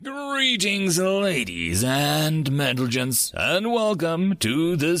Greetings, ladies and gentlemen, and welcome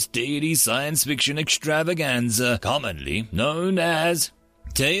to this daily science fiction extravaganza, commonly known as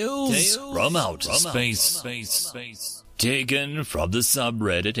Tales from Outer Space. Taken from the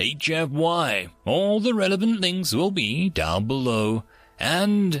subreddit HFY. All the relevant links will be down below.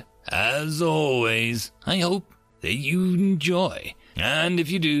 And, as always, I hope that you enjoy. And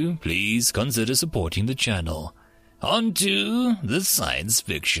if you do, please consider supporting the channel. On to the science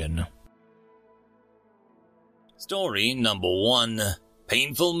fiction. Story number 1.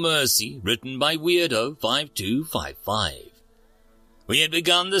 Painful Mercy, written by Weirdo5255. We had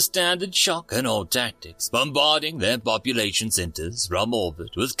begun the standard shock and awe tactics, bombarding their population centers from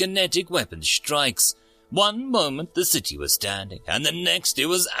orbit with kinetic weapon strikes. One moment the city was standing, and the next it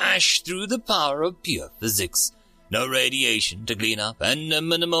was ash through the power of pure physics. No radiation to clean up, and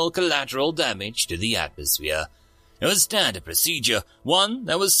minimal collateral damage to the atmosphere. It was standard procedure, one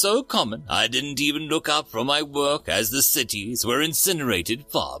that was so common I didn't even look up from my work as the cities were incinerated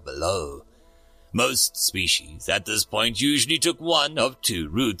far below. Most species at this point usually took one of two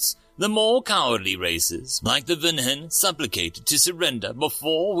routes. The more cowardly races, like the Vinhen, supplicated to surrender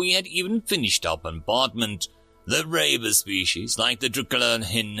before we had even finished our bombardment. The braver species, like the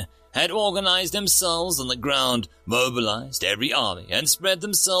Draculahen, had organized themselves on the ground, mobilized every army, and spread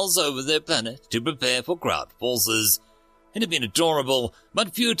themselves over their planet to prepare for crowd forces. It had been adorable,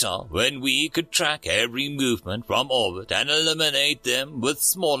 but futile when we could track every movement from orbit and eliminate them with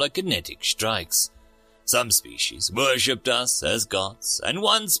smaller kinetic strikes. Some species worshipped us as gods, and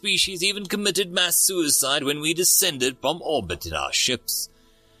one species even committed mass suicide when we descended from orbit in our ships.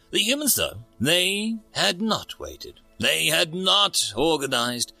 The humans, though, they had not waited. They had not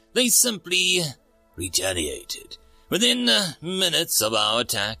organized. They simply retaliated. Within minutes of our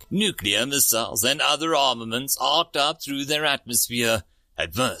attack, nuclear missiles and other armaments arced up through their atmosphere.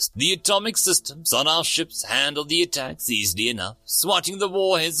 At first, the atomic systems on our ships handled the attacks easily enough, swatting the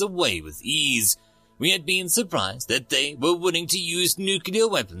warheads away with ease. We had been surprised that they were willing to use nuclear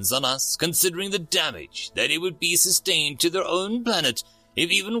weapons on us, considering the damage that it would be sustained to their own planet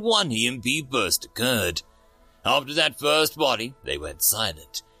if even one EMP burst occurred. After that first body, they went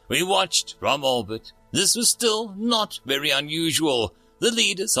silent. We watched from orbit. This was still not very unusual. The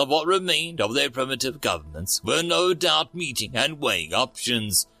leaders of what remained of their primitive governments were no doubt meeting and weighing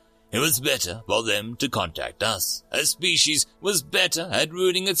options. It was better for them to contact us. A species was better at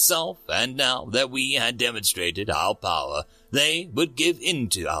ruling itself, and now that we had demonstrated our power, they would give in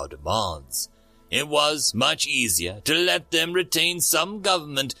to our demands. It was much easier to let them retain some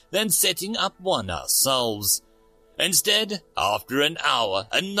government than setting up one ourselves. Instead, after an hour,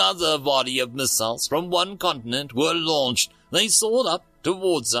 another volley of missiles from one continent were launched. They soared up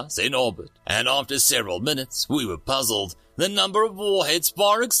towards us in orbit, and after several minutes, we were puzzled. The number of warheads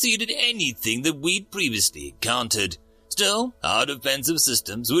far exceeded anything that we'd previously encountered. Still, our defensive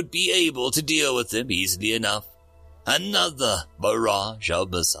systems would be able to deal with them easily enough. Another barrage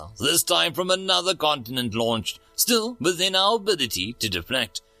of missiles, this time from another continent, launched, still within our ability to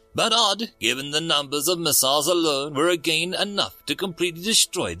deflect. But odd, given the numbers of missiles alone were again enough to completely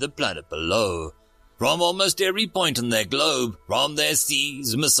destroy the planet below. From almost every point on their globe, from their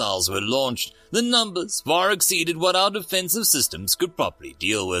seas, missiles were launched. The numbers far exceeded what our defensive systems could properly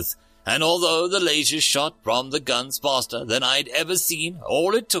deal with. And although the lasers shot from the guns faster than I'd ever seen,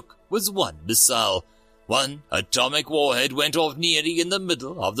 all it took was one missile. One atomic warhead went off nearly in the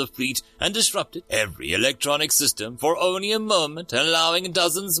middle of the fleet and disrupted every electronic system for only a moment, allowing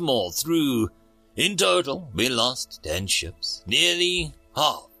dozens more through. In total, we lost 10 ships, nearly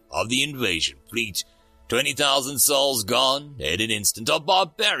half of the invasion fleet. 20,000 souls gone in an instant of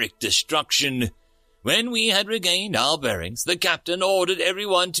barbaric destruction. When we had regained our bearings, the captain ordered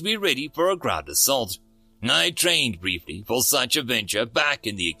everyone to be ready for a ground assault. I trained briefly for such a venture back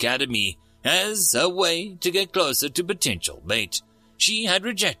in the academy, as a way to get closer to potential mate. She had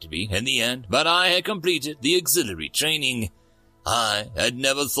rejected me in the end, but I had completed the auxiliary training. I had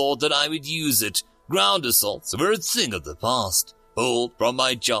never thought that I would use it. Ground assaults were a thing of the past. Pulled from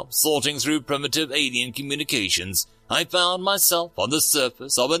my job sorting through primitive alien communications, I found myself on the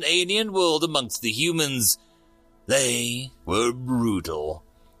surface of an alien world amongst the humans. They were brutal.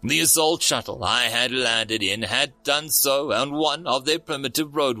 The assault shuttle I had landed in had done so on one of their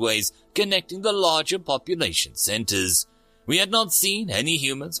primitive roadways connecting the larger population centers. We had not seen any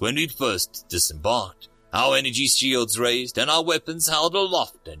humans when we'd first disembarked. Our energy shields raised and our weapons held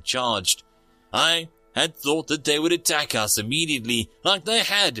aloft and charged. I had thought that they would attack us immediately like they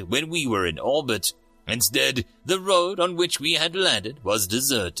had when we were in orbit. Instead, the road on which we had landed was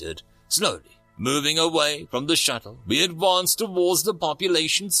deserted. Slowly, moving away from the shuttle, we advanced towards the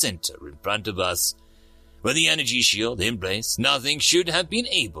population center in front of us. With the energy shield in place, nothing should have been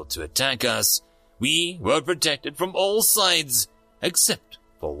able to attack us. We were protected from all sides, except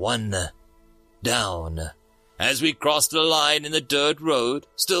for one. Down. As we crossed the line in the dirt road,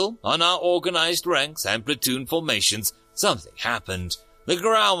 still on our organized ranks and platoon formations, something happened. The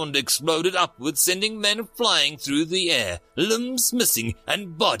ground exploded upwards, sending men flying through the air, limbs missing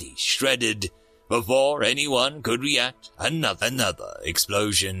and bodies shredded. Before anyone could react, another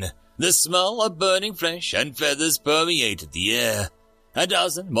explosion. The smell of burning flesh and feathers permeated the air. A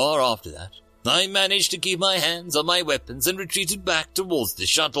dozen more after that. I managed to keep my hands on my weapons and retreated back towards the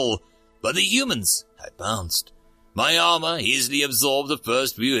shuttle, but the humans had bounced. My armor easily absorbed the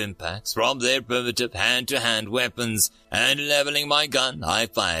first few impacts from their primitive hand-to-hand weapons, and leveling my gun, I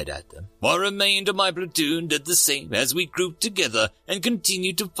fired at them. What remained of my platoon did the same as we grouped together and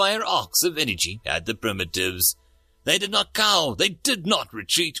continued to fire arcs of energy at the primitives. They did not cower, they did not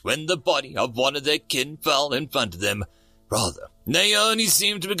retreat when the body of one of their kin fell in front of them. Rather, they only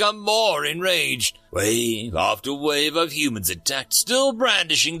seemed to become more enraged. Wave after wave of humans attacked, still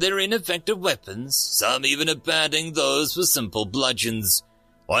brandishing their ineffective weapons, some even abandoning those for simple bludgeons.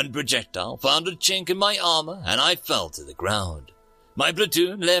 One projectile found a chink in my armor, and I fell to the ground. My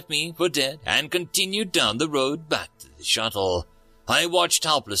platoon left me for dead and continued down the road back to the shuttle. I watched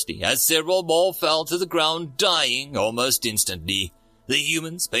helplessly as several more fell to the ground, dying almost instantly. The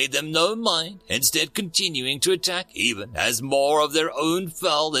humans paid them no mind, instead continuing to attack even as more of their own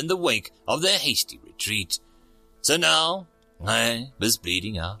fell in the wake of their hasty retreat. So now, I was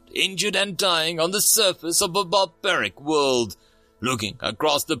bleeding out, injured and dying on the surface of a barbaric world. Looking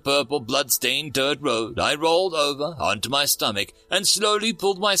across the purple blood-stained dirt road, I rolled over onto my stomach and slowly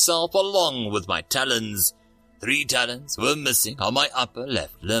pulled myself along with my talons. 3 talons were missing on my upper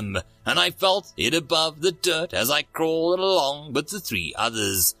left limb, and I felt it above the dirt as I crawled along with the 3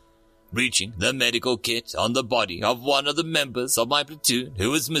 others. Reaching the medical kit on the body of one of the members of my platoon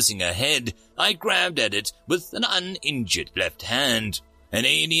who was missing a head, I grabbed at it with an uninjured left hand. An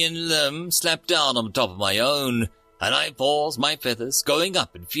alien limb slapped down on top of my own, and I paused, my feathers going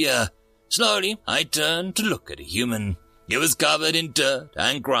up in fear. Slowly, I turned to look at a human. It was covered in dirt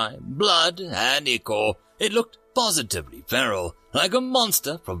and grime, blood and ichor. It looked positively feral, like a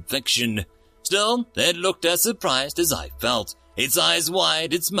monster from fiction. Still, it looked as surprised as I felt, its eyes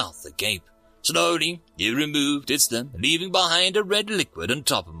wide, its mouth agape. Slowly, it removed its limb, leaving behind a red liquid on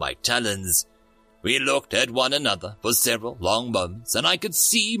top of my talons. We looked at one another for several long moments, and I could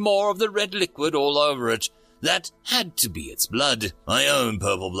see more of the red liquid all over it. That had to be its blood. My own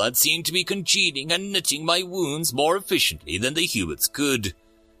purple blood seemed to be congealing and knitting my wounds more efficiently than the humans could.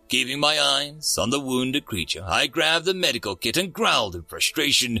 Keeping my eyes on the wounded creature, I grabbed the medical kit and growled in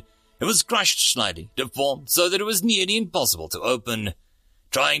frustration. It was crushed slightly, deformed so that it was nearly impossible to open.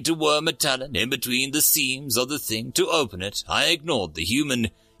 Trying to worm a talon in between the seams of the thing to open it, I ignored the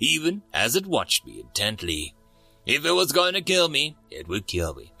human, even as it watched me intently. If it was going to kill me, it would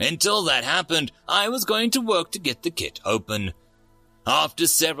kill me. Until that happened, I was going to work to get the kit open. After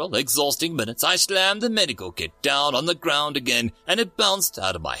several exhausting minutes, I slammed the medical kit down on the ground again, and it bounced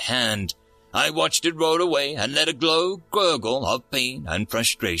out of my hand. I watched it roll away and let a gurgle of pain and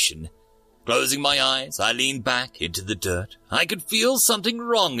frustration. Closing my eyes, I leaned back into the dirt. I could feel something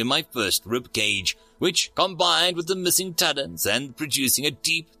wrong in my first rib cage, which combined with the missing talons and producing a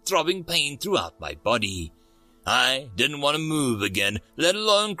deep, throbbing pain throughout my body. I didn't want to move again, let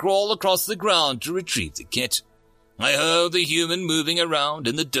alone crawl across the ground to retrieve the kit. I heard the human moving around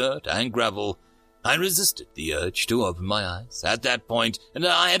in the dirt and gravel. I resisted the urge to open my eyes at that point, and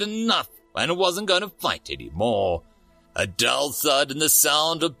I had enough and wasn't going to fight anymore. A dull thud and the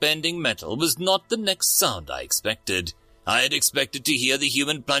sound of bending metal was not the next sound I expected. I had expected to hear the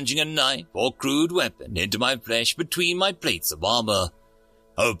human plunging a knife or crude weapon into my flesh between my plates of armor.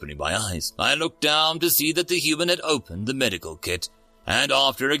 Opening my eyes, I looked down to see that the human had opened the medical kit, and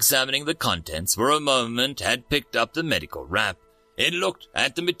after examining the contents for a moment had picked up the medical wrap. It looked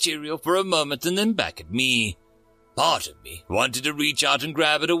at the material for a moment and then back at me. Part of me wanted to reach out and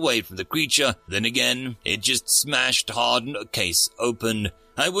grab it away from the creature. Then again, it just smashed hardened case open.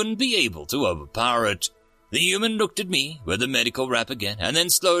 I wouldn't be able to overpower it. The human looked at me with the medical wrap again and then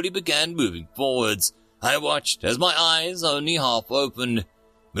slowly began moving forwards. I watched as my eyes only half opened.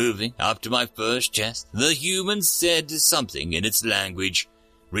 Moving up to my first chest, the human said something in its language.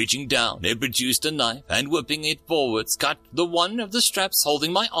 Reaching down, it produced a knife and whipping it forwards, cut the one of the straps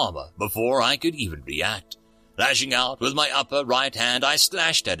holding my armor before I could even react. Lashing out with my upper right hand, I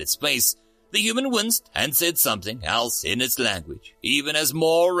slashed at its face. The human winced and said something else in its language, even as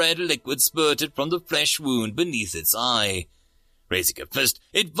more red liquid spurted from the flesh wound beneath its eye. Raising a fist,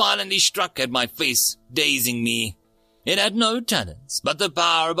 it violently struck at my face, dazing me. It had no talons, but the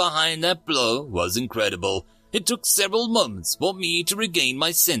power behind that blow was incredible. It took several moments for me to regain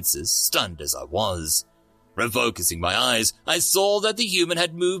my senses, stunned as I was. Refocusing my eyes, I saw that the human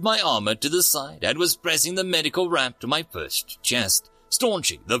had moved my armor to the side and was pressing the medical wrap to my first chest,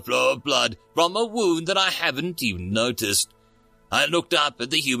 staunching the flow of blood from a wound that I hadn't even noticed. I looked up at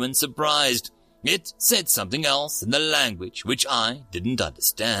the human, surprised. It said something else in the language which I didn't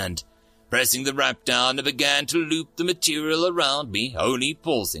understand. Pressing the wrap down, it began to loop the material around me, only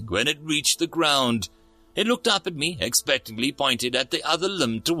pausing when it reached the ground. It looked up at me, expectantly pointed at the other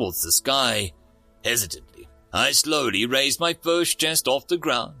limb towards the sky. Hesitantly, I slowly raised my first chest off the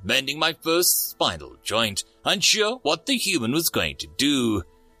ground, bending my first spinal joint, unsure what the human was going to do.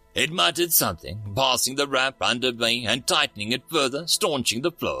 It muttered something, passing the wrap under me and tightening it further, staunching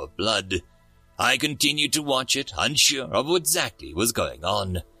the flow of blood. I continued to watch it, unsure of what exactly was going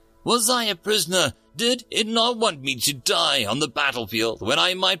on. Was I a prisoner? Did it not want me to die on the battlefield when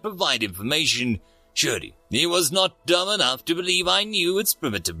I might provide information? Surely he was not dumb enough to believe I knew its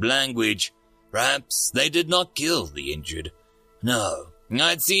primitive language. Perhaps they did not kill the injured. No,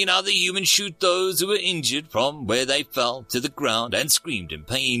 I'd seen other humans shoot those who were injured from where they fell to the ground and screamed in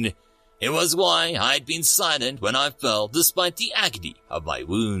pain. It was why I'd been silent when I fell, despite the agony of my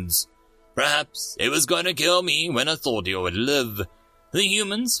wounds. Perhaps it was going to kill me when I thought it would live. The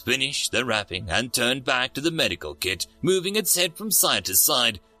humans finished their wrapping and turned back to the medical kit, moving its head from side to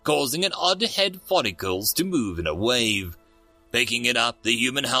side, causing an odd head follicles to move in a wave. Picking it up, the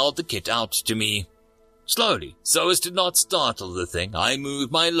human held the kit out to me. Slowly, so as to not startle the thing, I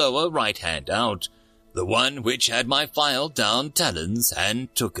moved my lower right hand out, the one which had my filed-down talons,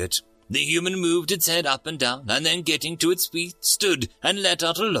 and took it. The human moved its head up and down, and then getting to its feet, stood and let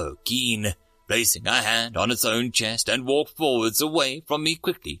out a low keen, placing a hand on its own chest and walked forwards away from me,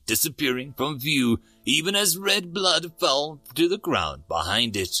 quickly disappearing from view, even as red blood fell to the ground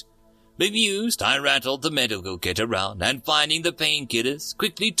behind it. Bemused, I rattled the medical kit around, and finding the painkillers,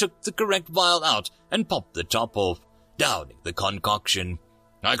 quickly took the correct vial out and popped the top off, downing the concoction.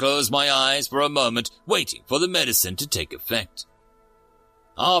 I closed my eyes for a moment, waiting for the medicine to take effect.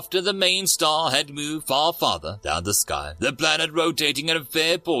 After the main star had moved far farther down the sky, the planet rotating at a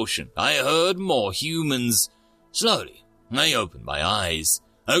fair portion, I heard more humans. Slowly, I opened my eyes.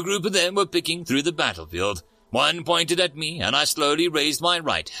 A group of them were picking through the battlefield. One pointed at me, and I slowly raised my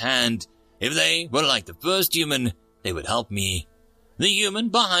right hand. If they were like the first human, they would help me. The human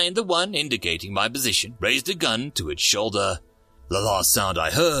behind the one indicating my position raised a gun to its shoulder. The last sound I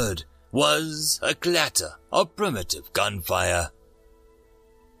heard was a clatter of primitive gunfire.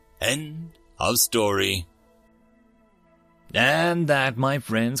 End of story. And that, my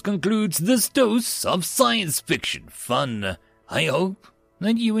friends, concludes this dose of science fiction fun. I hope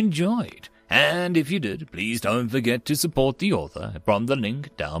that you enjoyed. And if you did, please don't forget to support the author from the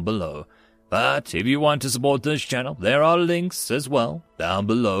link down below. But if you want to support this channel, there are links as well down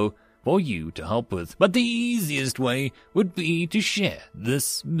below for you to help with. But the easiest way would be to share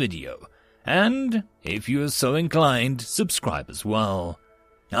this video. And if you are so inclined, subscribe as well.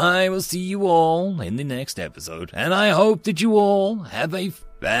 I will see you all in the next episode, and I hope that you all have a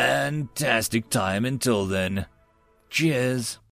fantastic time until then. Cheers.